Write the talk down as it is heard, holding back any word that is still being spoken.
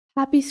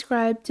Happy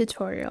Scribe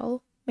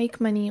tutorial. Make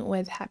money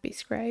with Happy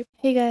Scribe.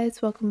 Hey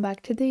guys, welcome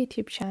back to the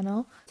YouTube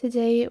channel.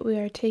 Today we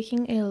are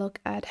taking a look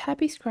at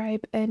Happy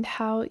Scribe and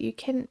how you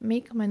can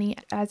make money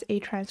as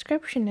a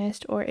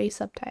transcriptionist or a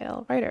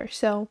subtitle writer.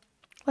 So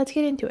let's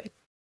get into it.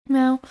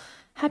 Now,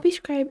 Happy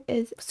Scribe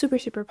is a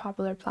super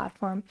popular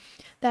platform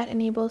that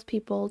enables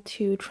people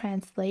to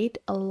translate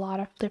a lot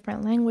of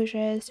different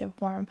languages, to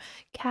form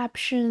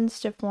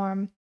captions, to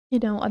form,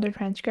 other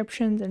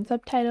transcriptions and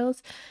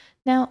subtitles.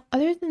 Now,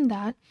 other than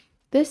that,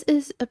 this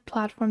is a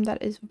platform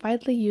that is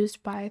widely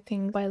used by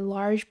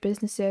large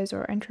businesses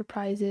or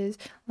enterprises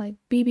like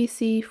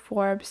BBC,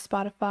 Forbes,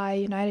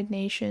 Spotify, United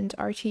Nations,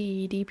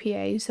 RTE,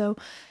 DPA. So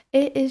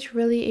it is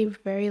really a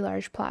very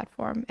large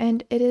platform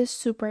and it is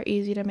super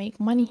easy to make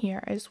money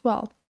here as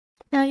well.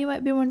 Now you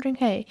might be wondering,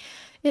 hey,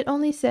 it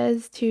only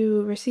says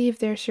to receive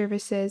their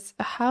services.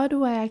 How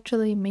do I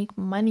actually make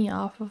money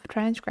off of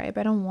Transcribe?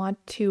 I don't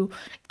want to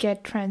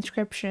get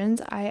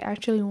transcriptions. I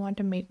actually want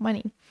to make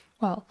money.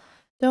 Well,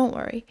 don't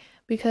worry,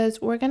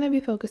 because we're going to be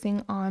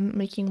focusing on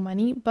making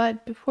money.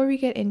 But before we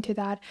get into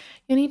that,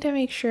 you need to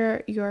make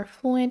sure you're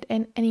fluent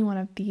in any one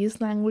of these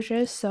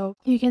languages. So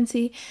you can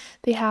see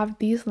they have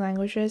these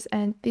languages,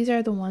 and these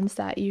are the ones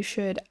that you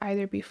should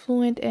either be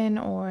fluent in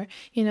or,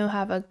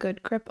 have a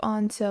good grip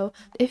on. So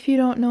if you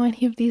don't know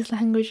any of these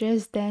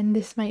languages, then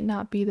this might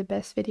not be the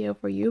best video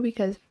for you,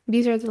 because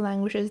these are the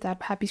languages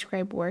that Happy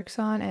Scribe works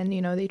on, and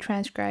they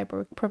transcribe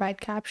or provide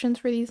captions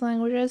for these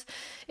languages.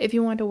 If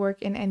you want to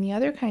work in any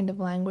other kind of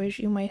language,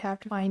 you might have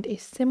to find a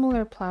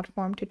similar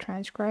platform to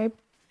transcribe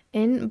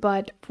in,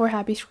 but for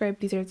Happy Scribe,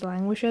 these are the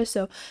languages,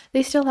 so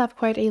they still have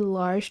quite a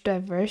large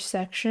diverse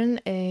section.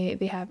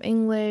 They have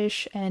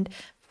English, and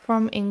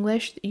from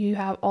English you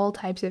have all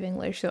types of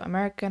English, so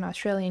American,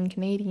 Australian,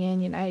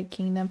 Canadian, United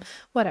Kingdom,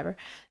 whatever.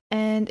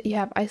 And you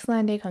have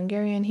Icelandic,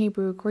 Hungarian,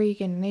 Hebrew, Greek,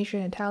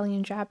 Indonesian,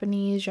 Italian,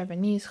 Japanese,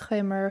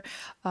 Khmer,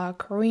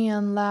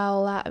 Korean,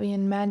 Lao,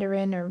 Latvian,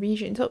 Mandarin,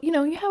 Norwegian. So, you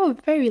have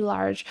a very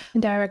large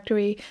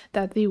directory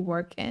that they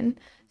work in.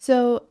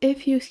 So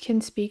if you can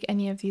speak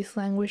any of these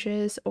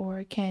languages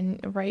or can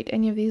write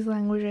any of these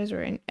languages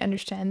or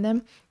understand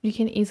them, you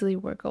can easily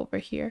work over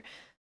here.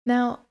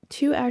 Now,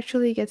 to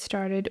actually get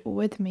started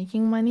with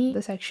making money,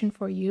 the section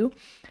for you,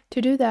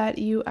 to do that,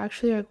 you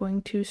actually are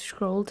going to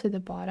scroll to the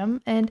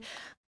bottom, and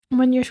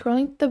when you're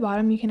scrolling to the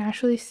bottom, you can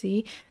actually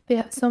see they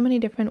have so many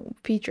different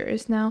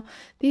features. Now,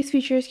 these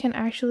features can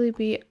actually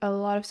be a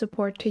lot of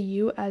support to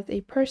you as a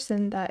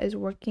person that is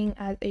working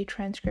as a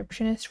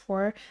transcriptionist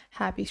for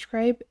Happy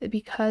Scribe,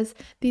 because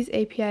these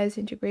APIs,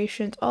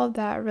 integrations, all of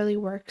that really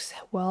works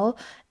well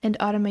and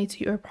automates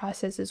your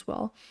process as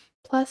well.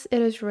 Plus,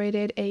 it is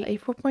rated a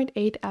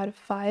 4.8 out of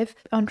 5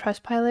 on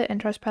Trustpilot,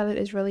 and Trustpilot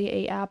is really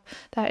a app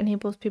that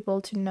enables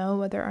people to know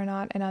whether or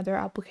not another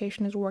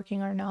application is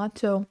working or not.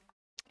 So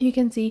you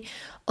can see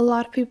a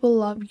lot of people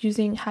love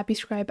using Happy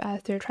Scribe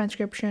as their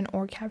transcription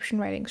or caption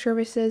writing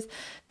services.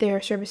 Their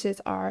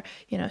services are,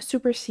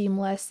 super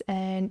seamless,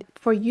 and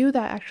for you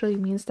that actually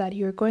means that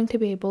you're going to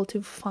be able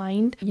to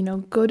find,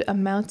 good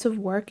amounts of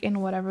work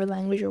in whatever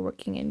language you're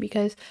working in,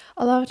 because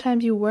a lot of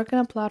times you work on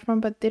a platform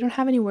but they don't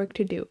have any work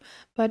to do.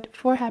 But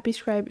for Happy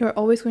Scribe, you're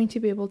always going to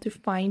be able to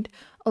find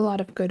a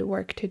lot of good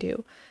work to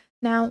do.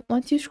 Now,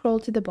 once you scroll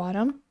to the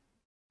bottom,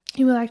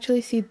 you will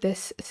actually see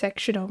this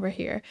section over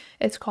here.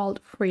 It's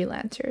called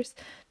freelancers.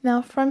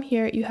 Now from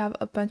here you have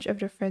a bunch of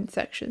different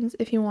sections.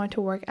 If you want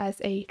to work as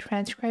a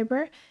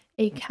transcriber,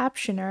 a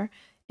captioner,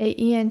 a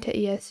EN to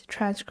ES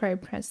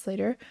transcribe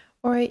translator,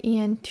 or a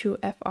EN to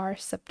FR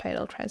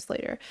subtitle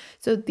translator.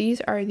 So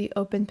these are the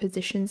open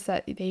positions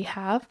that they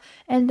have,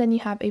 and then you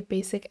have a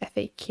basic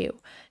FAQ.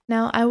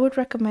 Now I would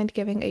recommend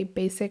giving a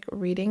basic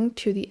reading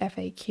to the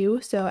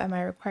FAQ. So am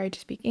I required to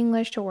speak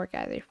English to work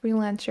as a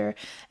freelancer?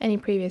 Any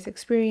previous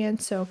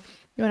experience? So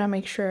you want to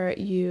make sure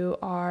you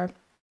are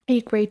a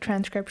great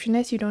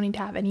transcriptionist. You don't need to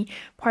have any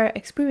prior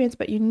experience,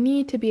 but you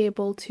need to be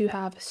able to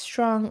have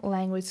strong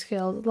language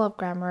skills, love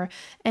grammar,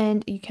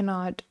 and you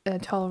cannot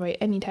tolerate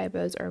any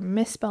typos or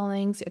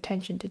misspellings,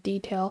 attention to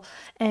detail,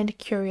 and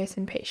curious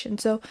and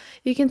patient. So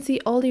you can see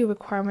all the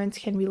requirements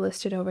can be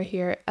listed over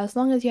here. As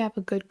long as you have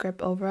a good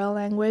grip over a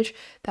language,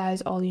 that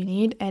is all you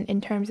need. And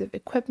in terms of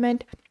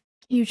equipment,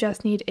 you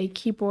just need a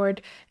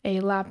keyboard,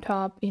 a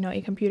laptop,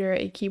 a computer,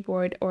 a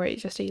keyboard, or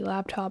just a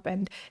laptop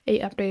and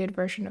a updated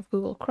version of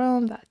Google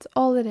Chrome. That's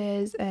all it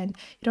is, and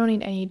you don't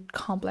need any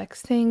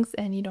complex things,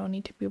 and you don't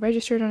need to be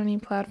registered on any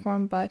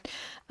platform, but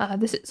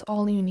this is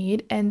all you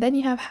need. And then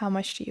you have how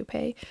much do you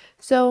pay.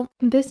 So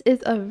this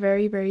is a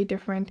very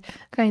different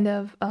kind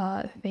of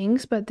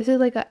things, but this is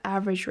like an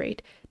average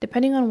rate.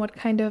 Depending on what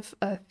kind of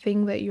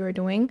thing that you're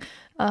doing,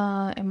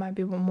 it might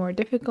be more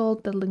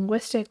difficult. The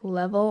linguistic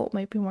level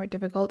might be more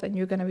difficult, and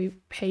you're going to be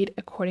paid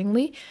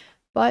accordingly.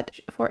 But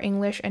for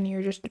English and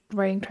you're just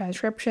writing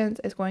transcriptions,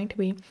 it's going to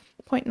be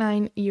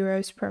 0.9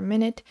 euros per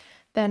minute.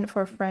 Then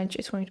for French,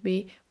 it's going to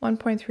be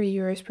 1.3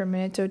 euros per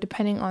minute. So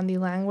depending on the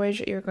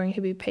language, you're going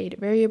to be paid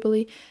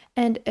variably.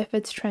 And if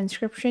it's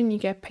transcription, you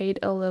get paid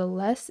a little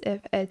less.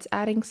 If it's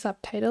adding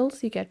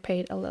subtitles, you get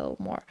paid a little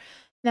more.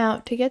 Now,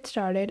 to get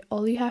started,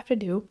 all you have to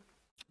do,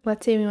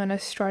 let's say we want to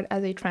start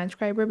as a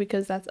transcriber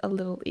because that's a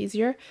little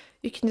easier.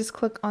 You can just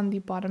click on the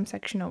bottom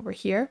section over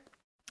here,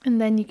 and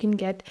then you can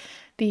get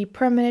the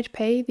per minute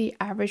pay, the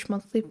average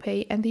monthly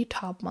pay, and the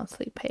top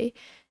monthly pay.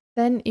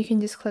 Then you can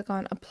just click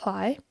on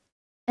apply,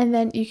 and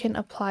then you can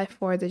apply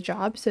for the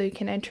job. So you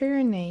can enter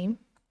your name.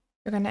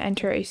 You're going to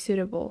enter a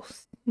suitable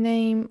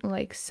name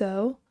like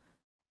so.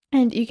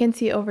 And you can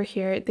see over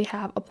here they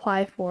have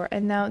apply for,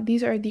 and now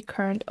these are the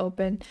current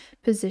open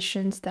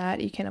positions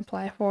that you can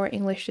apply for: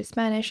 English to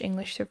Spanish,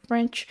 English to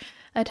French,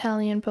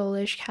 Italian,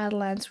 Polish,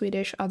 Catalan,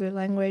 Swedish, other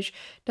language,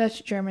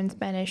 Dutch, German,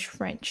 Spanish,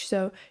 French.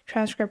 So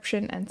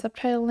transcription and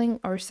subtitling,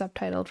 or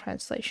subtitle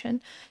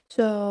translation.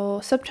 So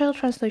subtitle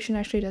translation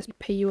actually does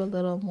pay you a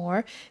little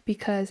more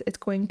because it's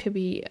going to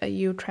be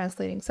you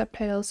translating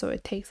subtitles, so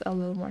it takes a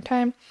little more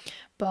time.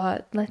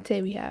 But let's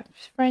say we have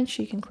French,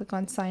 you can click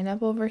on sign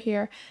up over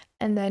here,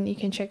 and then you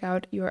can check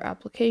out your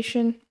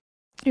application.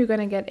 You're going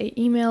to get an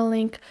email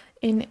link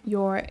in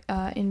your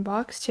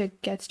inbox to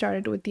get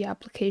started with the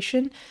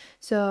application.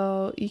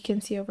 So you can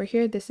see over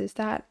here, this is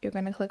that. You're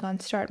going to click on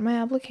start my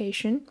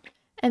application,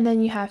 and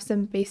then you have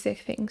some basic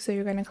things. So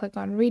you're going to click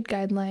on read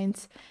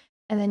guidelines,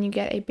 and then you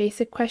get a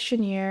basic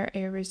questionnaire,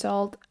 a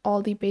result,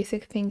 all the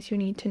basic things you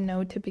need to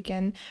know to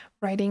begin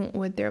writing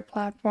with their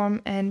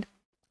platform, and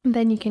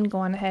then you can go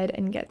on ahead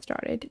and get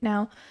started.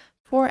 Now,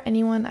 for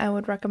anyone, I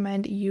would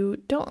recommend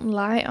you don't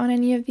lie on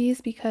any of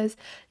these because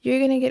you're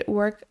going to get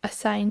work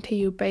assigned to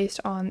you based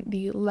on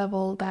the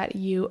level that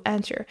you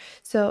answer.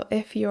 So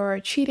if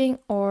you're cheating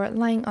or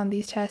lying on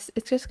these tests,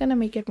 it's just going to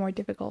make it more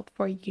difficult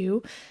for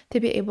you to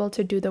be able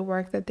to do the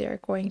work that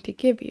they're going to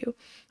give you.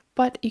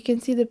 But you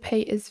can see the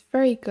pay is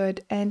very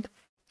good, and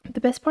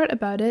the best part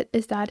about it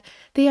is that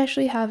they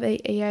actually have a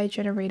AI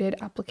generated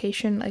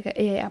application, like an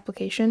AI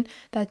application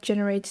that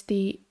generates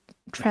the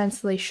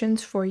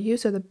translations for you.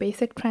 So the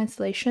basic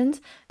translations,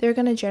 they're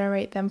going to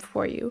generate them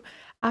for you.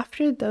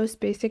 After those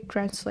basic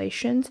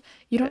translations,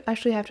 you don't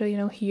actually have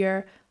to,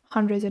 hear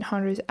hundreds and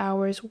hundreds of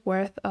hours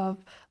worth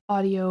of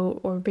audio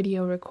or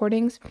video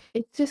recordings.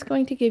 It's just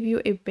going to give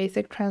you a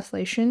basic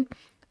translation.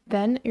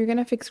 Then you're going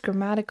to fix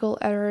grammatical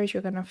errors,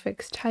 you're going to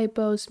fix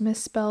typos,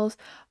 misspells,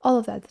 all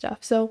of that stuff.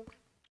 So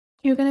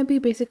you're going to be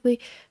basically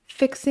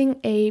fixing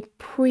a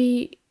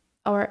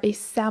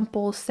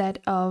sample set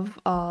of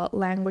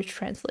language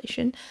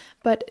translation,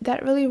 but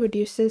that really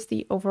reduces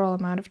the overall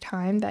amount of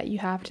time that you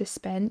have to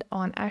spend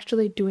on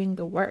actually doing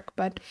the work.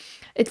 But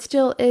it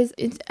still is,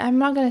 I'm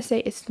not going to say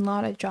it's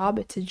not a job,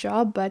 it's a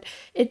job, but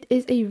it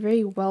is a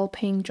very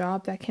well-paying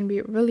job that can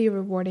be really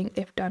rewarding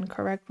if done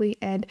correctly,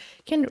 and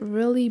can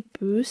really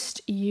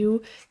boost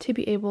you to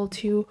be able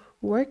to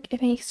work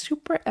in a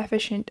super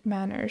efficient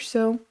manner.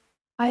 So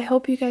I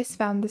hope you guys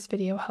found this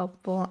video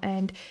helpful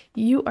and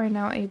you are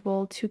now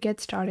able to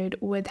get started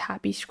with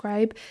Happy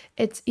Scribe.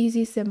 It's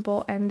easy,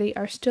 simple, and they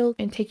are still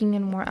taking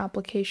in more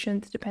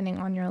applications depending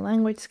on your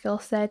language skill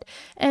set.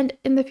 And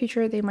in the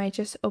future, they might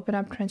just open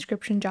up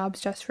transcription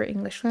jobs just for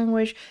English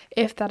language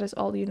if that is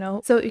all you know.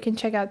 So you can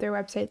check out their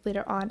website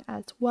later on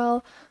as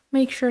well.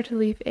 Make sure to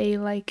leave a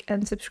like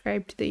and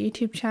subscribe to the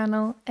YouTube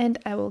channel, and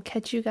I will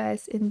catch you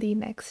guys in the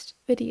next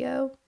video.